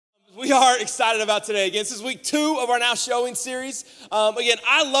we are excited about today. Again, this is week 2 of our Now Showing series. Again,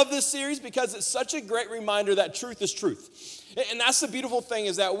 I love this series because it's such a great reminder that truth is truth. And that's the beautiful thing,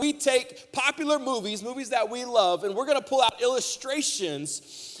 is that we take popular movies that we love, and we're going to pull out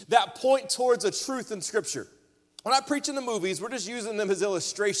illustrations that point towards a truth in Scripture. We're not preaching the movies, we're just using them as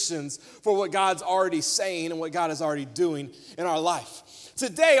illustrations for what God's already saying and what God is already doing in our life.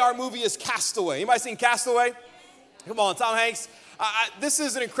 Today, our movie is Castaway. Anybody seen Castaway? Come on, Tom Hanks. This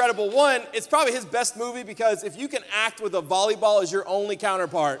is an incredible one. It's probably his best movie because if you can act with a volleyball as your only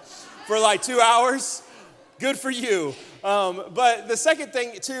counterpart for like 2 hours, good for you. But the second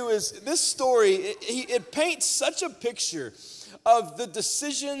thing, too, is this story, it paints such a picture of the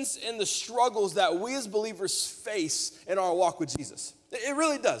decisions and the struggles that we as believers face in our walk with Jesus. It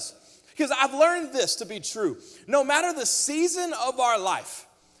really does. Because I've learned this to be true. No matter the season of our life,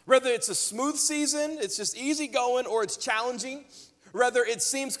 whether it's a smooth season, it's just easy going, or it's challenging, whether it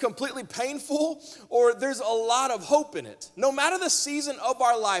seems completely painful or there's a lot of hope in it. No matter the season of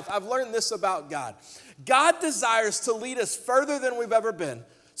our life, I've learned this about God. God desires to lead us further than we've ever been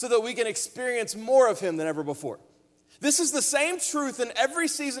so that we can experience more of Him than ever before. This is the same truth in every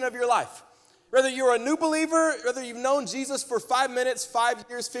season of your life. Whether you're a new believer, whether you've known Jesus for 5 minutes, 5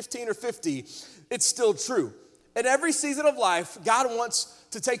 years, 15, or 50, it's still true. In every season of life, God wants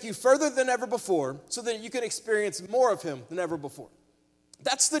to take you further than ever before so that you can experience more of Him than ever before.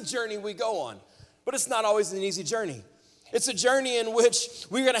 That's the journey we go on, but it's not always an easy journey. It's a journey in which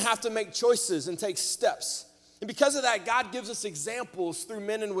we're going to have to make choices and take steps. And because of that, God gives us examples through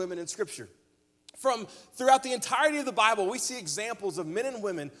men and women in Scripture. Throughout the entirety of the Bible, we see examples of men and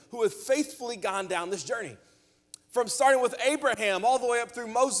women who have faithfully gone down this journey. From starting with Abraham all the way up through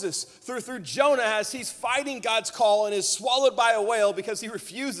Moses, through Jonah as he's fighting God's call and is swallowed by a whale because he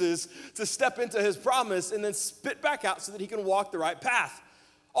refuses to step into his promise and then spit back out so that he can walk the right path.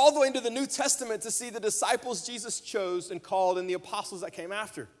 All the way into the New Testament to see the disciples Jesus chose and called and the apostles that came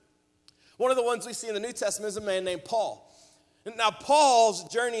after. One of the ones we see in the New Testament is a man named Paul. Now, Paul's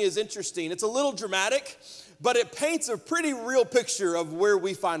journey is interesting. It's a little dramatic, but it paints a pretty real picture of where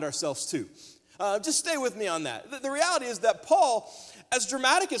we find ourselves too. Just stay with me on that. The reality is that Paul, as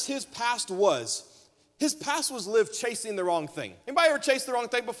dramatic as his past was lived chasing the wrong thing. Anybody ever chased the wrong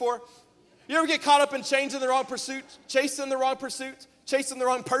thing before? You ever get caught up in chasing the wrong pursuit, chasing the wrong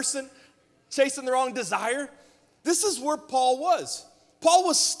person, chasing the wrong desire? This is where Paul was. Paul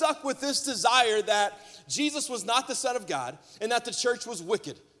was stuck with this desire that Jesus was not the Son of God and that the church was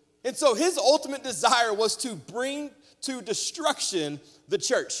wicked. And so his ultimate desire was to bring to destruction the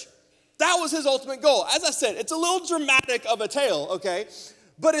church. That was his ultimate goal. As I said, it's a little dramatic of a tale, okay?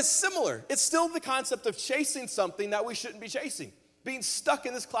 But it's similar. It's still the concept of chasing something that we shouldn't be chasing, being stuck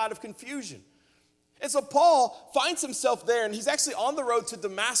in this cloud of confusion. And so Paul finds himself there, and he's actually on the road to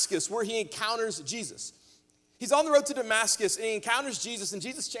Damascus where he encounters Jesus. He's on the road to Damascus, and he encounters Jesus, and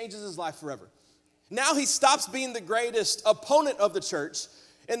Jesus changes his life forever. Now he stops being the greatest opponent of the church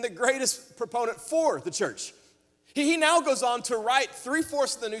and the greatest proponent for the church. He now goes on to write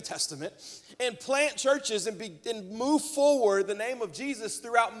 3/4 of the New Testament and plant churches and move forward the name of Jesus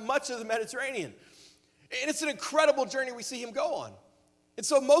throughout much of the Mediterranean. And it's an incredible journey we see him go on. And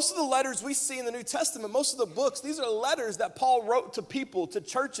so most of the letters we see in the New Testament, most of the books, these are letters that Paul wrote to people, to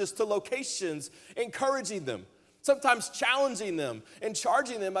churches, to locations, encouraging them, sometimes challenging them and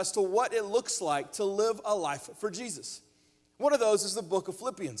charging them as to what it looks like to live a life for Jesus. One of those is the book of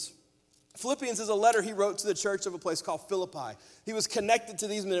Philippians. Philippians is a letter he wrote to the church of a place called Philippi. He was connected to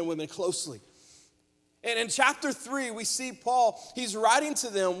these men and women closely. And in chapter 3, we see Paul, he's writing to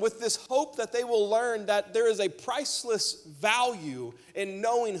them with this hope that they will learn that there is a priceless value in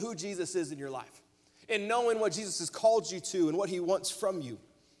knowing who Jesus is in your life, in knowing what Jesus has called you to and what he wants from you.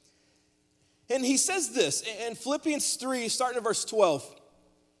 And he says this in Philippians 3, starting in verse 12.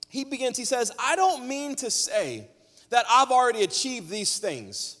 He says, I don't mean to say that I've already achieved these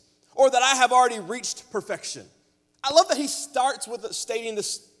things or that I have already reached perfection. I love that he starts with stating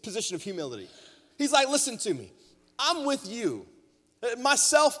this position of humility. He's like, listen to me. I'm with you.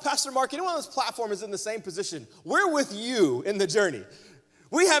 Myself, Pastor Mark, anyone on this platform is in the same position. We're with you in the journey.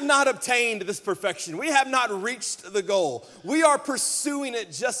 We have not obtained this perfection. We have not reached the goal. We are pursuing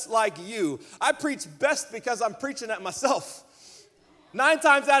it just like you. I preach best because I'm preaching at myself. 9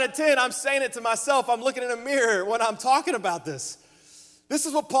 times out of 10, I'm saying it to myself. I'm looking in a mirror when I'm talking about this. This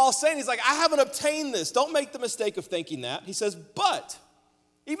is what Paul's saying. He's like, I haven't obtained this. Don't make the mistake of thinking that. He says, but,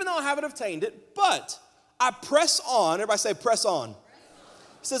 even though I haven't obtained it, but I press on. Everybody say press on.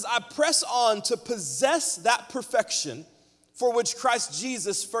 He says, I press on to possess that perfection for which Christ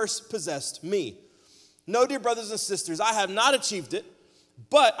Jesus first possessed me. No, dear brothers and sisters, I have not achieved it,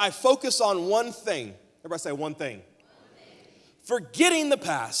 But I focus on one thing. Everybody say one thing. Forgetting the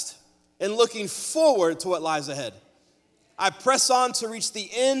past and looking forward to what lies ahead. I press on to reach the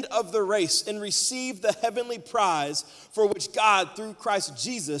end of the race and receive the heavenly prize for which God, through Christ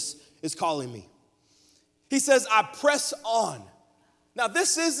Jesus, is calling me. He says, I press on. Now,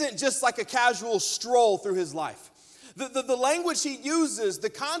 this isn't just like a casual stroll through his life. The language he uses, the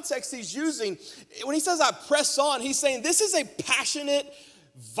context he's using, when he says I press on, he's saying this is a passionate,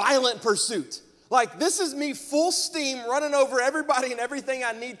 violent pursuit. Like, this is me full steam running over everybody and everything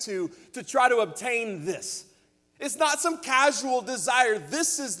I need to try to obtain this. It's not some casual desire.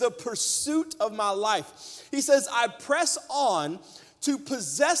 This is the pursuit of my life. He says, I press on to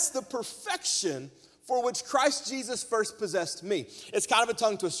possess the perfection for which Christ Jesus first possessed me. It's kind of a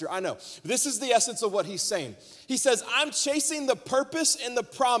tongue twister, I know. This is the essence of what he's saying. He says, I'm chasing the purpose and the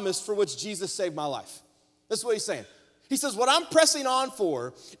promise for which Jesus saved my life. That's what he's saying. He says, what I'm pressing on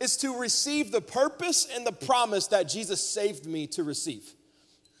for is to receive the purpose and the promise that Jesus saved me to receive.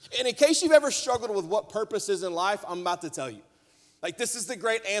 And in case you've ever struggled with what purpose is in life, I'm about to tell you. Like, this is the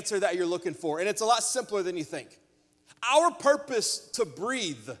great answer that you're looking for, and it's a lot simpler than you think. Our purpose to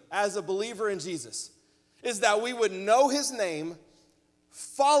breathe as a believer in Jesus is that we would know his name,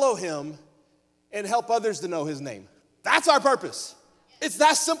 follow him, and help others to know his name. That's our purpose. It's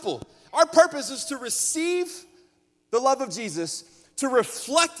that simple. Our purpose is to receive the love of Jesus, to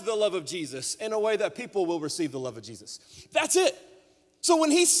reflect the love of Jesus in a way that people will receive the love of Jesus. That's it. So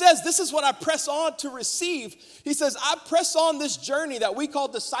when he says, this is what I press on to receive, he says, I press on this journey that we call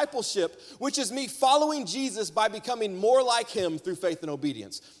discipleship, which is me following Jesus by becoming more like him through faith and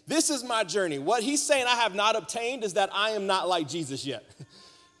obedience. This is my journey. What he's saying I have not obtained is that I am not like Jesus yet.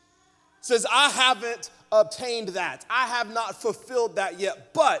 Says, I haven't obtained that. I have not fulfilled that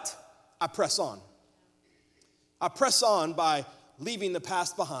yet, but I press on. I press on by leaving the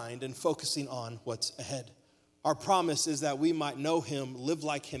past behind and focusing on what's ahead. Our promise is that we might know him, live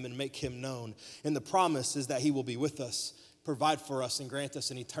like him, and make him known. And the promise is that he will be with us, provide for us, and grant us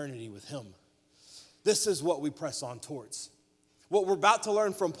an eternity with him. This is what we press on towards. What we're about to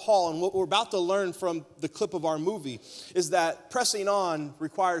learn from Paul and what we're about to learn from the clip of our movie is that pressing on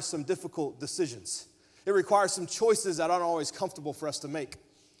requires some difficult decisions. It requires some choices that aren't always comfortable for us to make.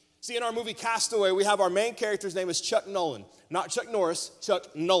 See, in our movie Castaway, we have our main character's name is Chuck Nolan. Not Chuck Norris,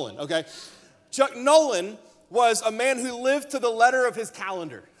 Chuck Nolan, okay? Chuck Nolan was a man who lived to the letter of his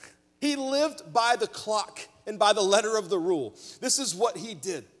calendar. He lived by the clock and by the letter of the rule. This is what he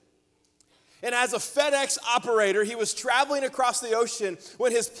did. And as a FedEx operator, he was traveling across the ocean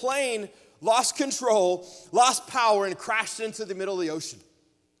when his plane lost control, lost power, and crashed into the middle of the ocean.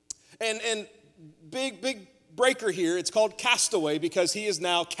 And big breaker here, it's called Castaway because he is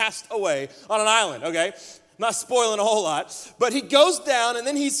now cast away on an island, okay? Not spoiling a whole lot, but he goes down and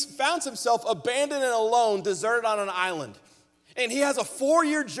then he finds himself abandoned and alone, deserted on an island. And he has a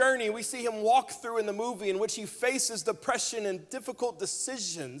 4-year journey we see him walk through in the movie in which he faces depression and difficult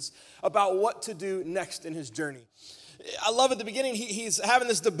decisions about what to do next in his journey. I love at the beginning, he's having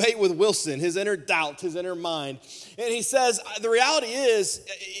this debate with Wilson, his inner doubt, his inner mind. And he says, the reality is,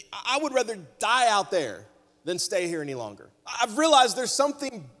 I would rather die out there than stay here any longer. I've realized there's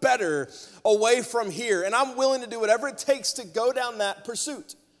something better away from here, and I'm willing to do whatever it takes to go down that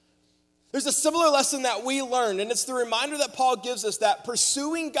pursuit. There's a similar lesson that we learned, and it's the reminder that Paul gives us that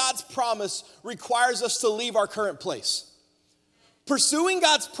pursuing God's promise requires us to leave our current place. Pursuing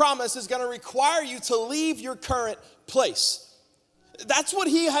God's promise is going to require you to leave your current place. That's what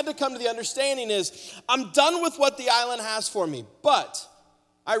he had to come to the understanding is, I'm done with what the island has for me, but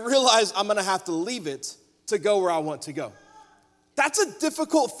I realize I'm going to have to leave it to go where I want to go. That's a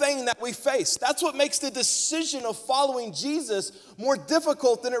difficult thing that we face. That's what makes the decision of following Jesus more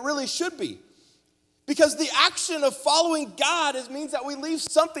difficult than it really should be. Because the action of following God means that we leave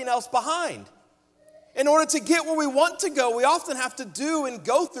something else behind. In order to get where we want to go, we often have to do and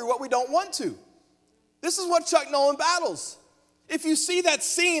go through what we don't want to. This is what Chuck Nolan battles. If you see that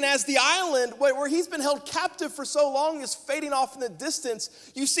scene as the island where he's been held captive for so long is fading off in the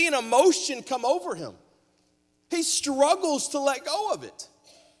distance, you see an emotion come over him. He struggles to let go of it.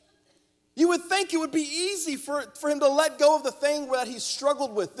 You would think it would be easy for him to let go of the thing that he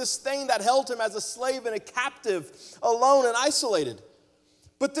struggled with, this thing that held him as a slave and a captive, alone and isolated.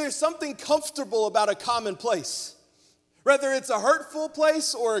 But there's something comfortable about a common place. Whether it's a hurtful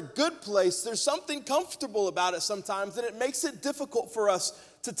place or a good place, there's something comfortable about it sometimes, and it makes it difficult for us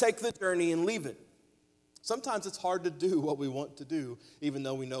to take the journey and leave it. Sometimes it's hard to do what we want to do, even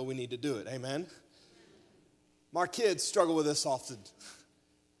though we know we need to do it. Amen? Our kids struggle with this often.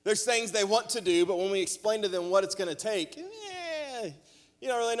 There's things they want to do, but when we explain to them what it's going to take, You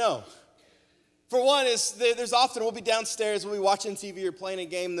don't really know. For one, there's often, we'll be downstairs, we'll be watching TV or playing a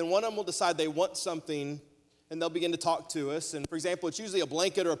game, and then one of them will decide they want something, and they'll begin to talk to us. And for example, it's usually a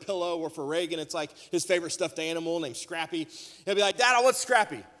blanket or a pillow, or for Reagan, it's like his favorite stuffed animal named Scrappy. He'll be like, Dad, I want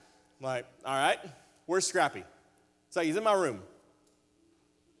Scrappy. I'm like, all right, where's Scrappy? It's like, he's in my room.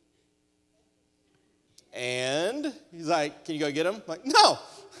 And he's like, can you go get him? I'm like, no.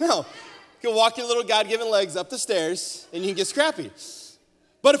 You can walk your little God-given legs up the stairs, and you can get Scrappy.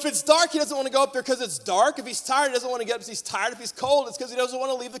 But if it's dark, he doesn't want to go up there because it's dark. If he's tired, he doesn't want to get up because he's tired. If he's cold, it's because he doesn't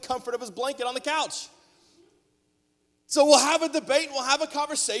want to leave the comfort of his blanket on the couch. So we'll have a debate, we'll have a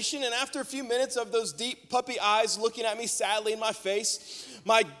conversation, and after a few minutes of those deep puppy eyes looking at me sadly in my face,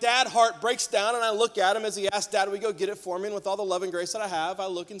 my dad heart breaks down, and I look at him as he asks, Dad, will you go get it for me? And with all the love and grace that I have, I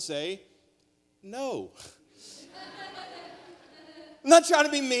look and say, no. I'm not trying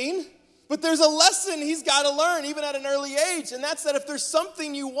to be mean. But there's a lesson he's got to learn even at an early age, and that's that if there's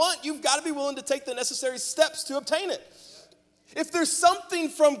something you want, you've got to be willing to take the necessary steps to obtain it. If there's something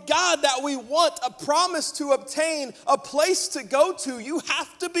from God that we want, a promise to obtain, a place to go to, you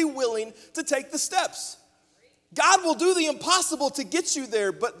have to be willing to take the steps. God will do the impossible to get you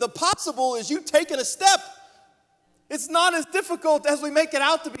there, but the possible is you taking a step. It's not as difficult as we make it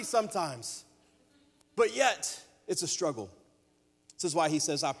out to be sometimes, but yet it's a struggle. This is why he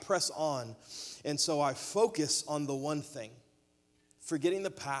says, I press on, and so I focus on the one thing, forgetting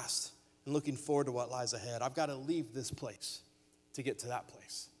the past and looking forward to what lies ahead. I've got to leave this place to get to that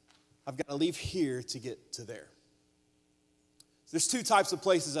place. I've got to leave here to get to there. There's two types of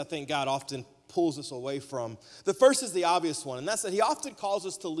places I think God often pulls us away from. The first is the obvious one, and that's that he often calls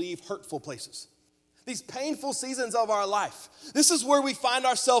us to leave hurtful places. These painful seasons of our life. This is where we find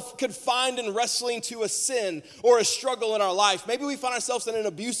ourselves confined and wrestling to a sin or a struggle in our life. Maybe we find ourselves in an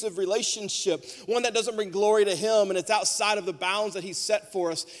abusive relationship, one that doesn't bring glory to him, and it's outside of the bounds that he's set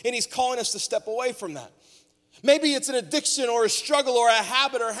for us, and he's calling us to step away from that. Maybe it's an addiction or a struggle or a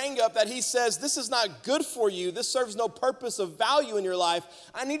habit or hang-up that he says, this is not good for you. This serves no purpose of value in your life.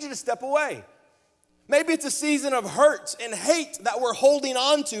 I need you to step away. Maybe it's a season of hurt and hate that we're holding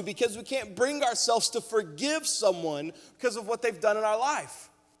on to because we can't bring ourselves to forgive someone because of what they've done in our life.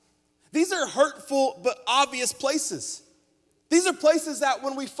 These are hurtful but obvious places. These are places that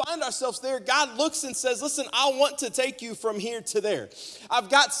when we find ourselves there, God looks and says, listen, I want to take you from here to there. I've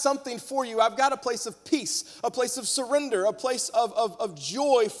got something for you. I've got a place of peace, a place of surrender, a place of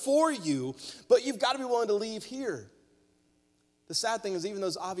joy for you, but you've got to be willing to leave here. The sad thing is even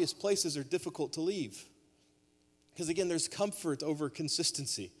those obvious places are difficult to leave because, again, there's comfort over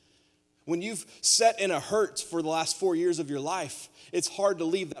consistency. When you've sat in a hurt for the last 4 years of your life, it's hard to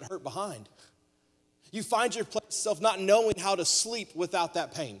leave that hurt behind. You find yourself not knowing how to sleep without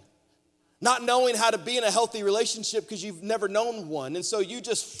that pain, not knowing how to be in a healthy relationship because you've never known one, and so you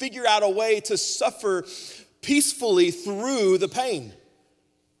just figure out a way to suffer peacefully through the pain.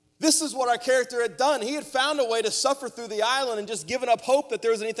 This is what our character had done. He had found a way to suffer through the island and just given up hope that there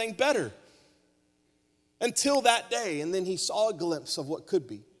was anything better. Until that day, and then he saw a glimpse of what could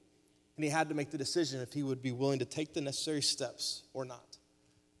be. And he had to make the decision if he would be willing to take the necessary steps or not.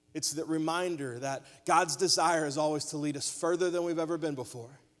 It's the reminder that God's desire is always to lead us further than we've ever been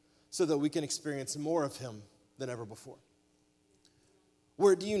before so that we can experience more of him than ever before.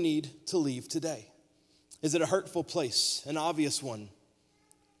 Where do you need to leave today? Is it a hurtful place, an obvious one?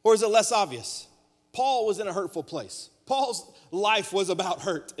 Or is it less obvious? Paul was in a hurtful place. Paul's life was about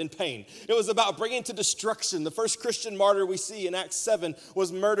hurt and pain. It was about bringing to destruction. The first Christian martyr we see in Acts 7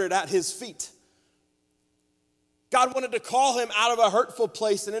 was murdered at his feet. God wanted to call him out of a hurtful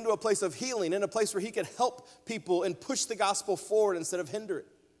place and into a place of healing, in a place where he could help people and push the gospel forward instead of hinder it.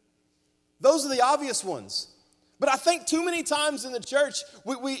 Those are the obvious ones. But I think too many times in the church,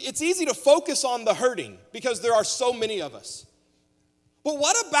 it's easy to focus on the hurting because there are so many of us. But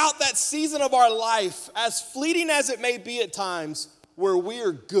what about that season of our life, as fleeting as it may be at times, where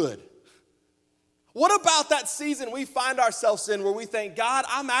we're good? What about that season we find ourselves in where we think, God,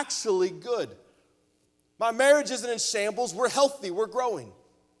 I'm actually good. My marriage isn't in shambles. We're healthy. We're growing.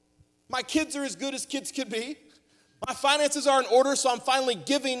 My kids are as good as kids could be. My finances are in order, so I'm finally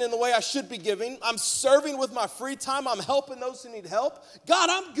giving in the way I should be giving. I'm serving with my free time. I'm helping those who need help. God,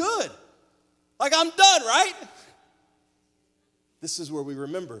 I'm good. Like I'm done, right? This is where we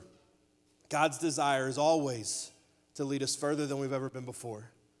remember God's desire is always to lead us further than we've ever been before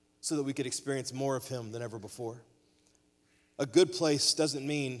so that we could experience more of him than ever before. A good place doesn't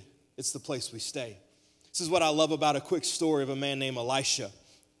mean it's the place we stay. This is what I love about a quick story of a man named Elisha.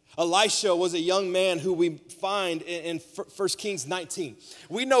 Elisha was a young man who we find in 1 Kings 19.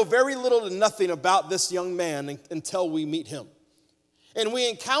 We know very little to nothing about this young man until we meet him. And we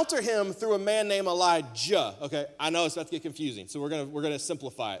encounter him through a man named Elijah. Okay, I know it's about to get confusing, so we're gonna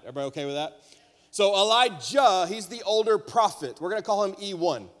simplify it. Everybody okay with that? So Elijah, he's the older prophet. We're gonna call him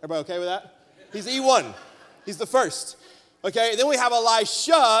E1. Everybody okay with that? He's E1. He's the first. Okay, then we have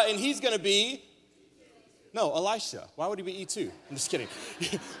Elisha, and he's gonna be, no, Elisha. Why would he be E2? I'm just kidding.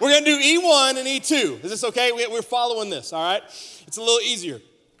 We're gonna do E1 and E2. Is this okay? We're following this, all right? It's a little easier.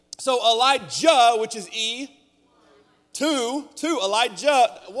 So Elijah, which is E2,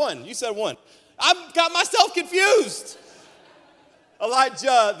 Elijah, 1. You said 1. I've got myself confused.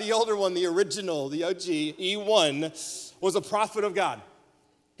 Elijah, the older one, the original, the OG, E1, was a prophet of God.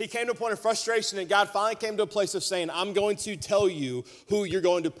 He came to a point of frustration, and God finally came to a place of saying, I'm going to tell you who you're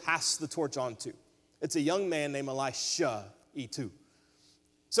going to pass the torch on to. It's a young man named Elisha, E2.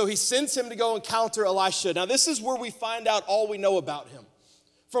 So he sends him to go encounter Elisha. Now, this is where we find out all we know about him.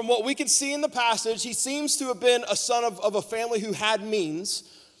 From what we can see in the passage, he seems to have been a son of a family who had means.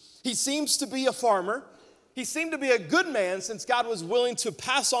 He seems to be a farmer. He seemed to be a good man since God was willing to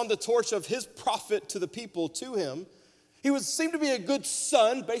pass on the torch of his prophet to the people to him. He seemed to be a good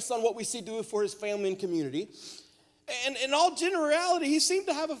son based on what we see do for his family and community. And in all generality, he seemed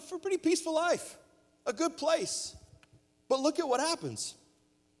to have a pretty peaceful life, a good place. But look at what happens.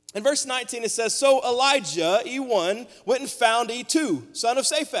 In verse 19, it says, so Elijah, E1, went and found E2, son of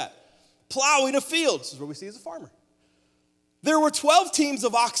Shaphat, plowing a field. This is what we see as a farmer. There were 12 teams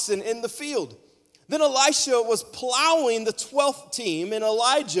of oxen in the field. Then Elisha was plowing the 12th team, and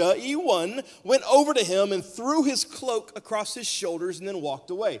Elijah, E1, went over to him and threw his cloak across his shoulders and then walked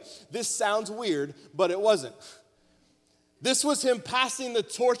away. This sounds weird, but it wasn't. This was him passing the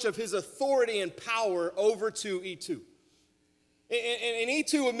torch of his authority and power over to E2. And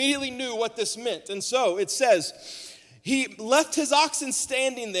E2 immediately knew what this meant. And so it says, he left his oxen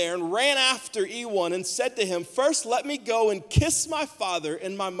standing there and ran after E1 and said to him, first let me go and kiss my father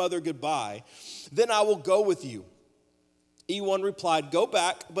and my mother goodbye. Then I will go with you. E1 replied, go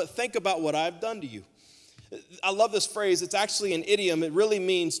back, but think about what I've done to you. I love this phrase. It's actually an idiom. It really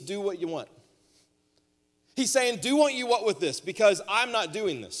means do what you want. He's saying, do what you want with this because I'm not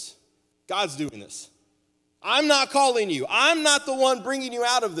doing this. God's doing this. I'm not calling you. I'm not the one bringing you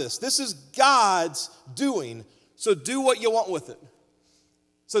out of this. This is God's doing. So do what you want with it.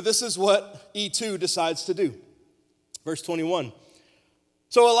 So this is what E2 decides to do. Verse 21.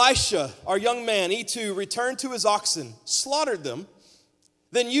 So Elisha, our young man, E2, returned to his oxen, slaughtered them,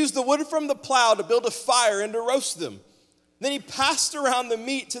 then used the wood from the plow to build a fire and to roast them. Then he passed around the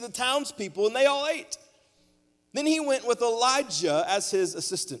meat to the townspeople, and they all ate. Then he went with Elijah as his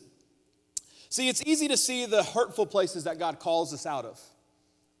assistant. See, it's easy to see the hurtful places that God calls us out of.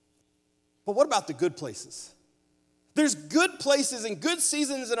 But what about the good places? There's good places and good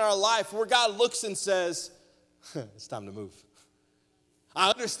seasons in our life where God looks and says, it's time to move. I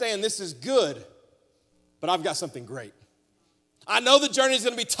understand this is good, but I've got something great. I know the journey is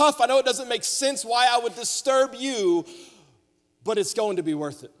going to be tough. I know it doesn't make sense why I would disturb you, but it's going to be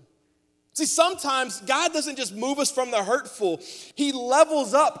worth it. See, sometimes God doesn't just move us from the hurtful. He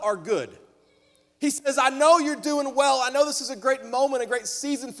levels up our good. He says, I know you're doing well. I know this is a great moment, a great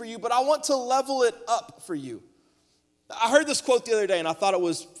season for you, but I want to level it up for you. I heard this quote the other day, and I thought it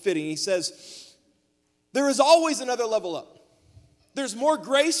was fitting. He says, there is always another level up. There's more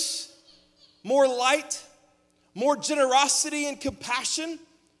grace, more light, more generosity and compassion.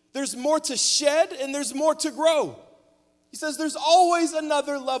 There's more to shed, and there's more to grow. He says there's always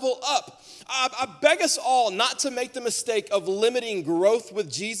another level up. I beg us all not to make the mistake of limiting growth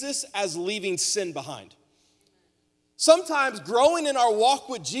with Jesus as leaving sin behind. Sometimes growing in our walk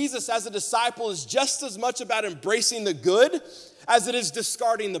with Jesus as a disciple is just as much about embracing the good as it is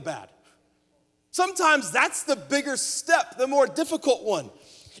discarding the bad. Sometimes that's the bigger step, the more difficult one.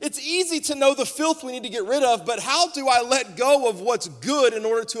 It's easy to know the filth we need to get rid of, but how do I let go of what's good in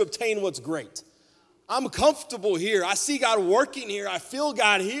order to obtain what's great? I'm comfortable here. I see God working here. I feel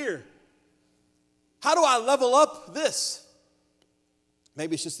God here. How do I level up this?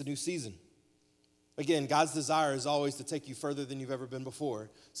 Maybe it's just a new season. Again, God's desire is always to take you further than you've ever been before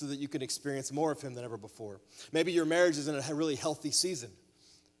so that you can experience more of him than ever before. Maybe your marriage is in a really healthy season.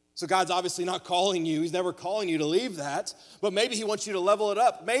 So God's obviously not calling you. He's never calling you to leave that. But maybe he wants you to level it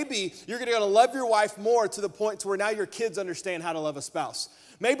up. Maybe you're going to love your wife more to the point to where now your kids understand how to love a spouse.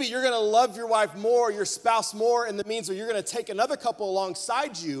 Maybe you're going to love your wife more, your spouse more, in the means where you're going to take another couple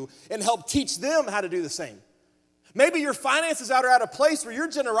alongside you and help teach them how to do the same. Maybe your finances are at a place where your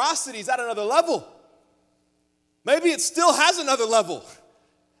generosity is at another level. Maybe it still has another level.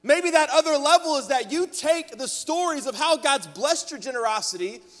 Maybe that other level is that you take the stories of how God's blessed your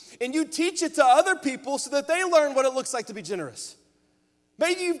generosity and you teach it to other people so that they learn what it looks like to be generous.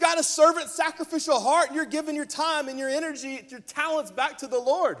 Maybe you've got a servant sacrificial heart and you're giving your time and your energy, your talents back to the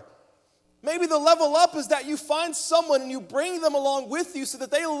Lord. Maybe the level up is that you find someone and you bring them along with you so that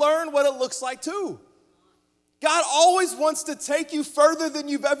they learn what it looks like too. God always wants to take you further than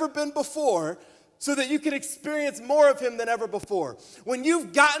you've ever been before so that you can experience more of him than ever before. When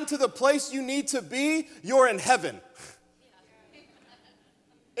you've gotten to the place you need to be, you're in heaven.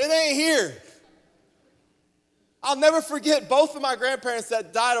 It ain't here. I'll never forget both of my grandparents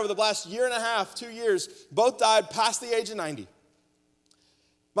that died over the last year and a half, 2 years, both died past the age of 90.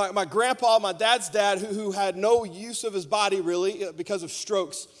 My grandpa, my dad's dad, who had no use of his body really because of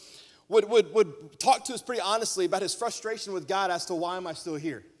strokes, would talk to us pretty honestly about his frustration with God as to why am I still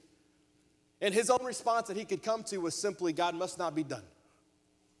here. And his own response that he could come to was simply, God must not be done.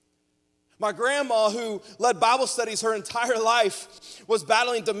 My grandma, who led Bible studies her entire life, was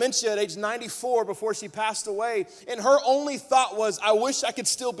battling dementia at age 94 before she passed away. And her only thought was, I wish I could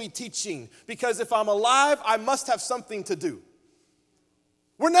still be teaching, because if I'm alive, I must have something to do.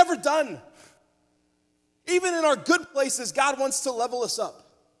 We're never done. Even in our good places, God wants to level us up.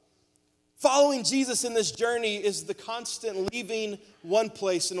 Following Jesus in this journey is the constant leaving one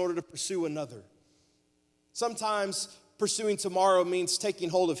place in order to pursue another. Sometimes pursuing tomorrow means taking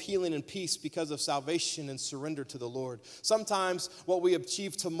hold of healing and peace because of salvation and surrender to the Lord. Sometimes what we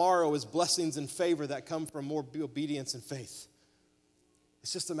achieve tomorrow is blessings and favor that come from more obedience and faith.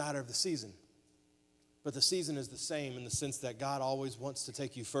 It's just a matter of the season. But the season is the same in the sense that God always wants to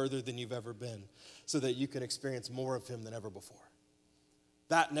take you further than you've ever been so that you can experience more of him than ever before.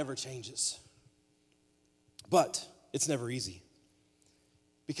 That never changes. But it's never easy.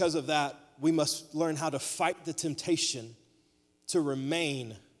 Because of that, we must learn how to fight the temptation to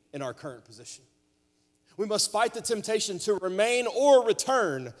remain in our current position. We must fight the temptation to remain or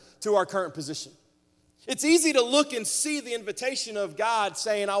return to our current position. It's easy to look and see the invitation of God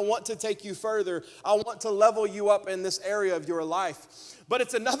saying, I want to take you further. I want to level you up in this area of your life. But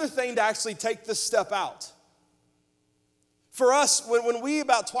it's another thing to actually take this step out. For us, when we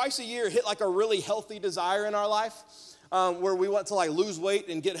about twice a year hit like a really healthy desire in our life, where we want to like lose weight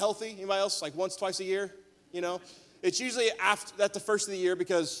and get healthy, anybody else, like once, twice a year, you know? It's usually at the first of the year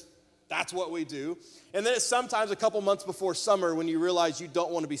because that's what we do. And then it's sometimes a couple months before summer when you realize you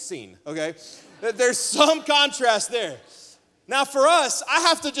don't want to be seen, okay? There's some contrast there. Now for us, I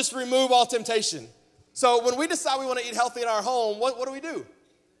have to just remove all temptation. So when we decide we want to eat healthy in our home, what do?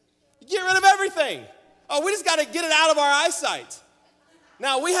 Get rid of everything. Oh, we just got to get it out of our eyesight.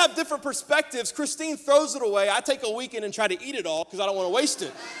 Now, we have different perspectives. Christine throws it away. I take a weekend and try to eat it all because I don't want to waste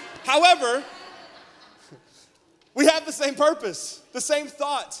it. However, we have the same purpose, the same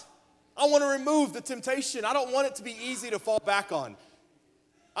thought. I want to remove the temptation. I don't want it to be easy to fall back on.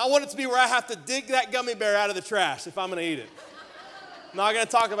 I want it to be where I have to dig that gummy bear out of the trash if I'm going to eat it. I'm not going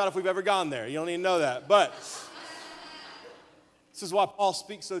to talk about if we've ever gone there. You don't even know that. But this is why Paul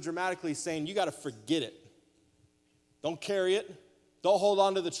speaks so dramatically, saying you got to forget it. Don't carry it. Don't hold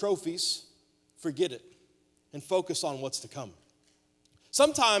on to the trophies. Forget it and focus on what's to come.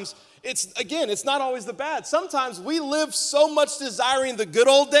 Sometimes it's not always the bad. Sometimes we live so much desiring the good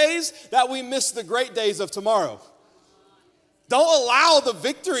old days that we miss the great days of tomorrow. Don't allow the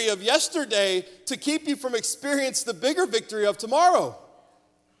victory of yesterday to keep you from experiencing the bigger victory of tomorrow.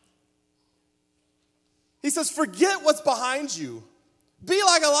 He says, forget what's behind you. Be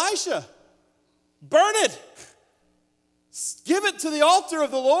like Elisha. Burn it. Give it to the altar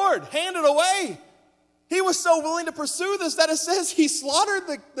of the Lord. Hand it away. He was so willing to pursue this that it says he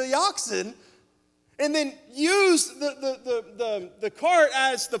slaughtered the oxen and then used the cart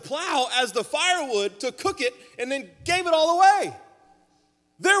as the plow, as the firewood to cook it, and then gave it all away.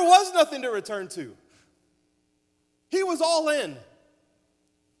 There was nothing to return to. He was all in.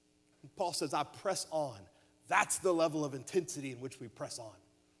 And Paul says, I press on. That's the level of intensity in which we press on.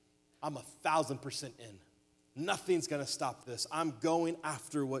 I'm 1,000% in. Nothing's going to stop this. I'm going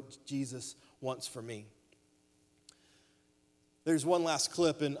after what Jesus wants for me. There's one last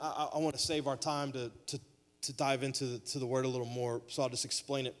clip, and I want to save our time to dive into the word a little more, so I'll just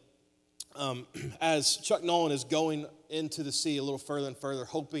explain it. As Chuck Nolan is going into the sea a little further and further,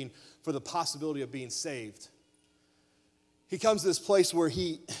 hoping for the possibility of being saved, he comes to this place where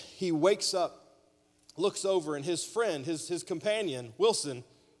he wakes up, looks over, and his friend, his companion, Wilson,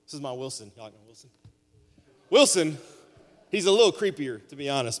 this is my Wilson. Y'all like my Wilson? Wilson, he's a little creepier, to be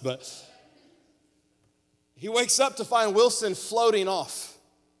honest, but he wakes up to find Wilson floating off.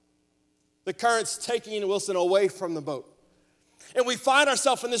 The current's taking Wilson away from the boat. And we find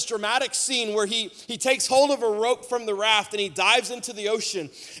ourselves in this dramatic scene where he takes hold of a rope from the raft and he dives into the ocean.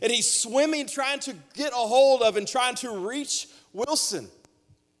 And he's swimming, trying to get a hold of and trying to reach Wilson.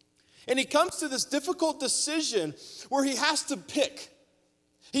 And he comes to this difficult decision where he has to pick.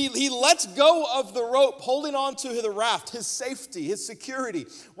 He lets go of the rope, holding on to the raft, his safety, his security,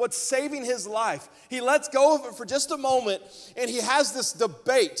 what's saving his life. He lets go of it for just a moment, and he has this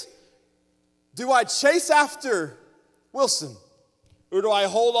debate. Do I chase after Wilson, or do I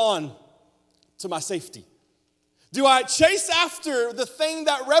hold on to my safety? Do I chase after the thing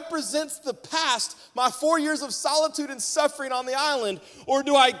that represents the past, my 4 years of solitude and suffering on the island, or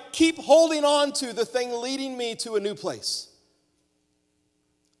do I keep holding on to the thing leading me to a new place?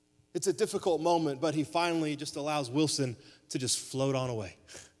 It's a difficult moment, but he finally just allows Wilson to just float on away.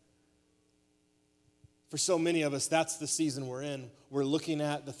 For so many of us, that's the season we're in. We're looking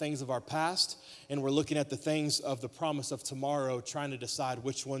at the things of our past, and we're looking at the things of the promise of tomorrow, trying to decide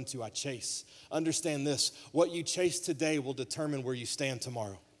which one do I chase. Understand this, what you chase today will determine where you stand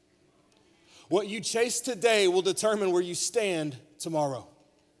tomorrow. What you chase today will determine where you stand tomorrow.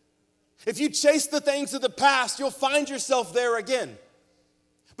 If you chase the things of the past, you'll find yourself there again.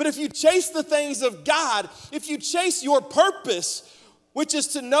 But if you chase the things of God, if you chase your purpose, which is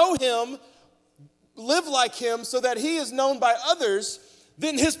to know him, live like him so that he is known by others,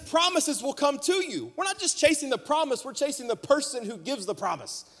 then his promises will come to you. We're not just chasing the promise, we're chasing the person who gives the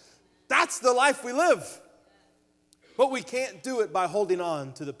promise. That's the life we live. But we can't do it by holding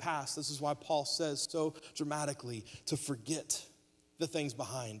on to the past. This is why Paul says so dramatically to forget the things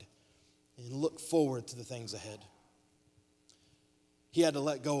behind and look forward to the things ahead. He had to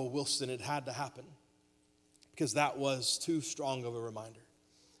let go of Wilson. It had to happen because that was too strong of a reminder.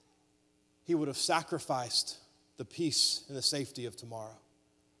 He would have sacrificed the peace and the safety of tomorrow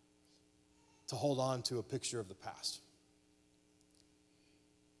to hold on to a picture of the past.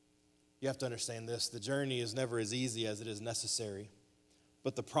 You have to understand this. The journey is never as easy as it is necessary,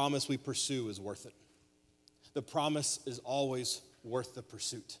 but the promise we pursue is worth it. The promise is always worth the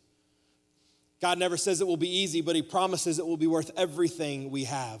pursuit. God never says it will be easy, but he promises it will be worth everything we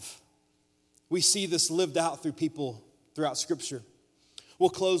have. We see this lived out through people throughout Scripture. We'll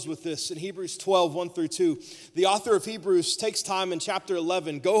close with this. In Hebrews 12, 1-2, the author of Hebrews takes time in chapter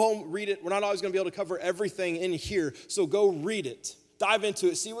 11. Go home, read it. We're not always going to be able to cover everything in here, so go read it. Dive into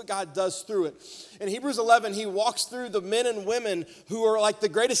it. See what God does through it. In Hebrews 11, he walks through the men and women who are like the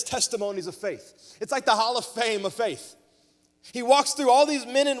greatest testimonies of faith. It's like the Hall of Fame of faith. He walks through all these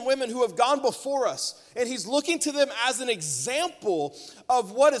men and women who have gone before us, and he's looking to them as an example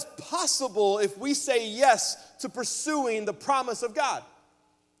of what is possible if we say yes to pursuing the promise of God.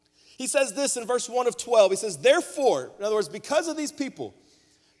 He says this in verse 1 of 12. He says, therefore, in other words, because of these people,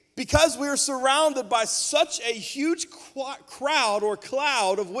 because we are surrounded by such a huge crowd or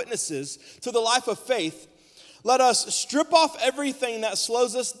cloud of witnesses to the life of faith, let us strip off everything that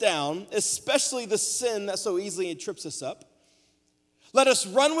slows us down, especially the sin that so easily trips us up. Let us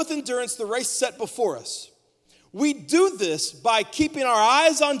run with endurance the race set before us. We do this by keeping our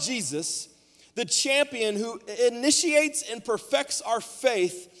eyes on Jesus, the champion who initiates and perfects our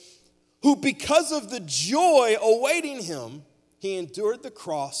faith, who because of the joy awaiting him, he endured the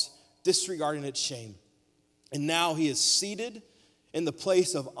cross, disregarding its shame. And now he is seated in the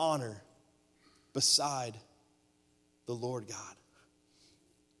place of honor beside the Lord God.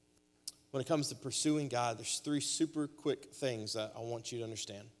 When it comes to pursuing God, there's three super quick things that I want you to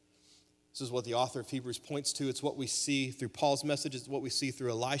understand. This is what the author of Hebrews points to. It's what we see through Paul's message. It's what we see through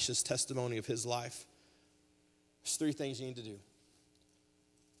Elisha's testimony of his life. There's three things you need to do.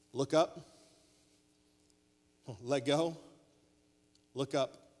 Look up, let go, look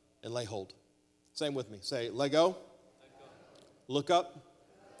up, and lay hold. Same with me. Say, let go, look up,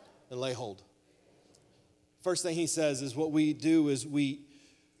 and lay hold. First thing he says is what we do is we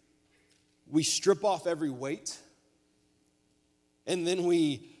strip off every weight, and then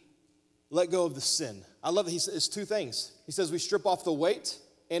we let go of the sin. I love that he says two things. He says we strip off the weight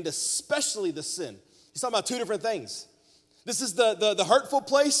and especially the sin. He's talking about two different things. This is the hurtful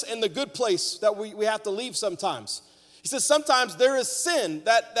place and the good place that we have to leave sometimes. He says sometimes there is sin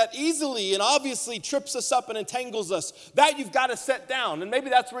that easily and obviously trips us up and entangles us. That you've got to set down. And maybe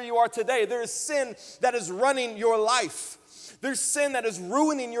that's where you are today. There is sin that is running your life. There's sin that is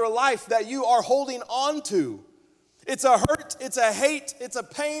ruining your life that you are holding on to. It's a hurt, it's a hate, it's a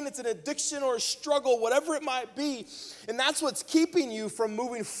pain, it's an addiction or a struggle, whatever it might be. And that's what's keeping you from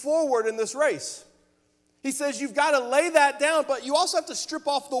moving forward in this race. He says you've got to lay that down, but you also have to strip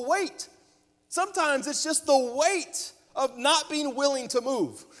off the weight. Sometimes it's just the weight of not being willing to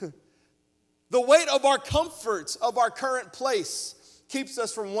move. The weight of our comforts, of our current place, keeps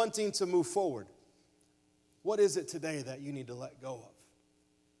us from wanting to move forward. What is it today that you need to let go of?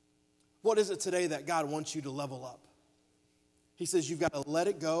 What is it today that God wants you to level up? He says you've got to let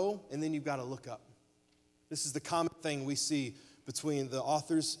it go, and then you've got to look up. This is the common thing we see between the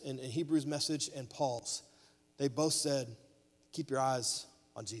authors in Hebrews' message and Paul's. They both said, keep your eyes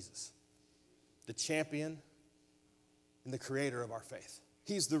on Jesus, the champion and the creator of our faith.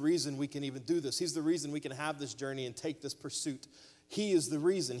 He's the reason we can even do this. He's the reason we can have this journey and take this pursuit. He is the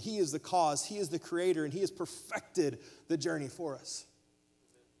reason. He is the cause. He is the creator, and he has perfected the journey for us.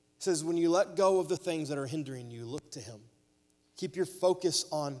 It says, when you let go of the things that are hindering you, look to him. Keep your focus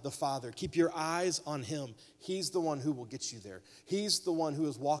on the Father. Keep your eyes on him. He's the one who will get you there. He's the one who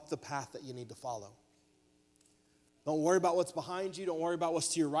has walked the path that you need to follow. Don't worry about what's behind you. Don't worry about what's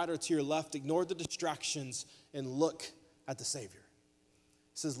to your right or to your left. Ignore the distractions and look at the Savior.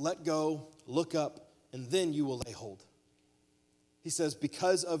 It says, let go, look up, and then you will lay hold. He says,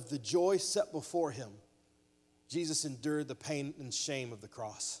 because of the joy set before him, Jesus endured the pain and shame of the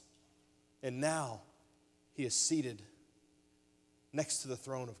cross. And now he is seated next to the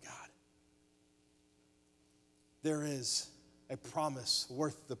throne of God. There is a promise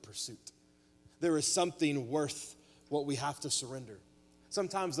worth the pursuit. There is something worth what we have to surrender.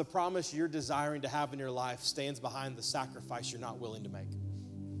 Sometimes the promise you're desiring to have in your life stands behind the sacrifice you're not willing to make.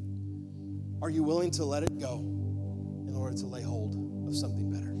 Are you willing to let it go in order to lay hold of something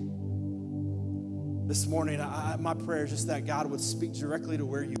better? This morning, my prayer is just that God would speak directly to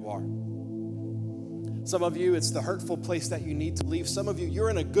where you are. Some of you, it's the hurtful place that you need to leave. Some of you, you're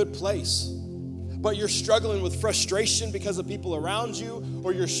in a good place, but you're struggling with frustration because of people around you,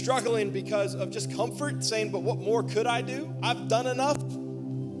 or you're struggling because of just comfort, saying, but what more could I do? I've done enough.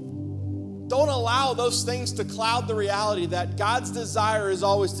 Don't allow those things to cloud the reality that God's desire is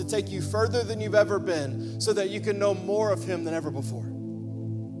always to take you further than you've ever been so that you can know more of him than ever before.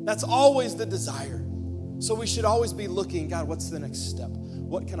 That's always the desire. So we should always be looking, God, what's the next step?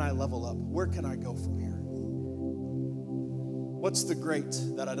 What can I level up? Where can I go from here? What's the great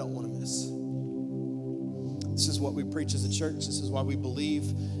that I don't want to miss? This is what we preach as a church. This is why we believe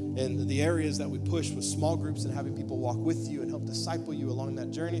in the areas that we push with small groups and having people walk with you and help disciple you along that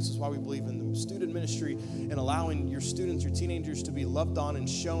journey. This is why we believe in the student ministry and allowing your students, your teenagers to be loved on and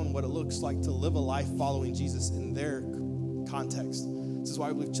shown what it looks like to live a life following Jesus in their context. This is why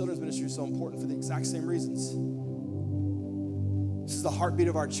we believe children's ministry is so important for the exact same reasons. This is the heartbeat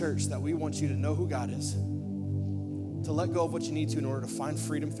of our church, that we want you to know who God is, to let go of what you need to in order to find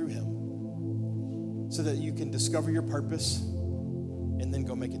freedom through him, so that you can discover your purpose and then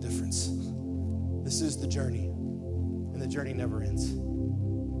go make a difference. This is the journey, and the journey never ends,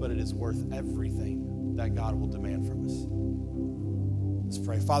 but it is worth everything that God will demand from us. Let's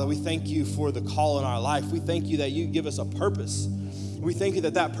pray. Father, we thank you for the call in our life. We thank you that you give us a purpose. We thank you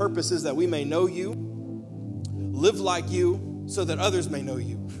that that purpose is that we may know you, live like you, so that others may know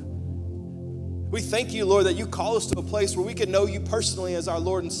you. We thank you, Lord, that you call us to a place where we can know you personally as our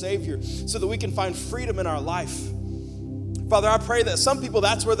Lord and Savior, so that we can find freedom in our life. Father, I pray that some people,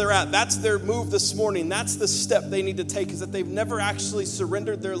 that's where they're at. That's their move this morning. That's the step they need to take, is that they've never actually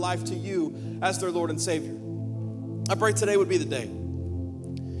surrendered their life to you as their Lord and Savior. I pray today would be the day.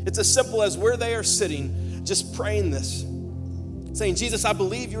 It's as simple as where they are sitting, just praying this, saying, Jesus, I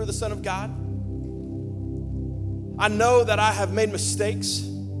believe you are the Son of God. I know that I have made mistakes.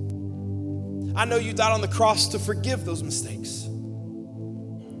 I know you died on the cross to forgive those mistakes.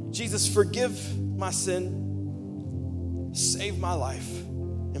 Jesus, forgive my sin, save my life,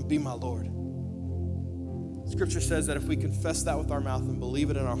 and be my Lord. Scripture says that if we confess that with our mouth and believe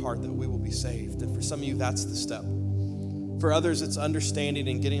it in our heart, that we will be saved. And for some of you, that's the step. For others, it's understanding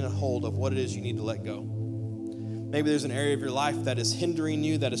and getting a hold of what it is you need to let go. Maybe there's an area of your life that is hindering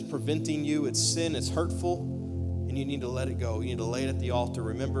you, that is preventing you. It's sin, it's hurtful, and you need to let it go. You need to lay it at the altar.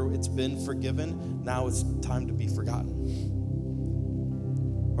 Remember, it's been forgiven. Now it's time to be forgotten.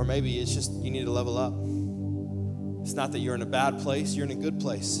 Or maybe it's just you need to level up. It's not that you're in a bad place, you're in a good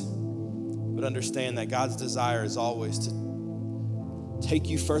place. But understand that God's desire is always to take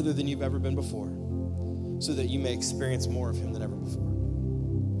you further than you've ever been before, so that you may experience more of him than ever before.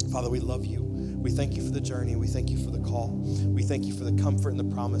 Father, we love you. We thank you for the journey. We thank you for the call. We thank you for the comfort and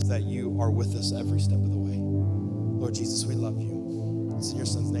the promise that you are with us every step of the way. Lord Jesus, we love you. It's in your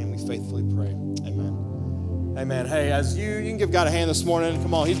son's name we faithfully pray. Amen. Amen. Hey, as you can give God a hand this morning.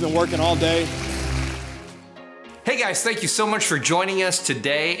 Come on, he's been working all day. Hey guys, thank you so much for joining us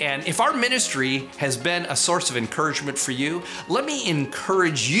today. And if our ministry has been a source of encouragement for you, let me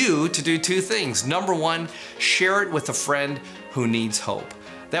encourage you to do two things. Number one, share it with a friend who needs hope.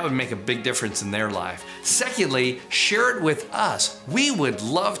 That would make a big difference in their life. Secondly, share it with us. We would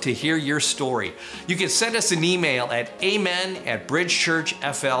love to hear your story. You can send us an email at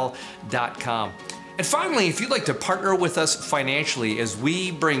amen@bridgechurchfl.com. And finally, if you'd like to partner with us financially as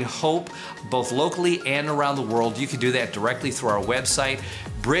we bring hope both locally and around the world, you can do that directly through our website,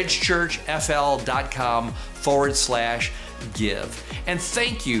 bridgechurchfl.com/give. And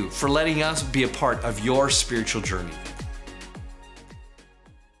thank you for letting us be a part of your spiritual journey.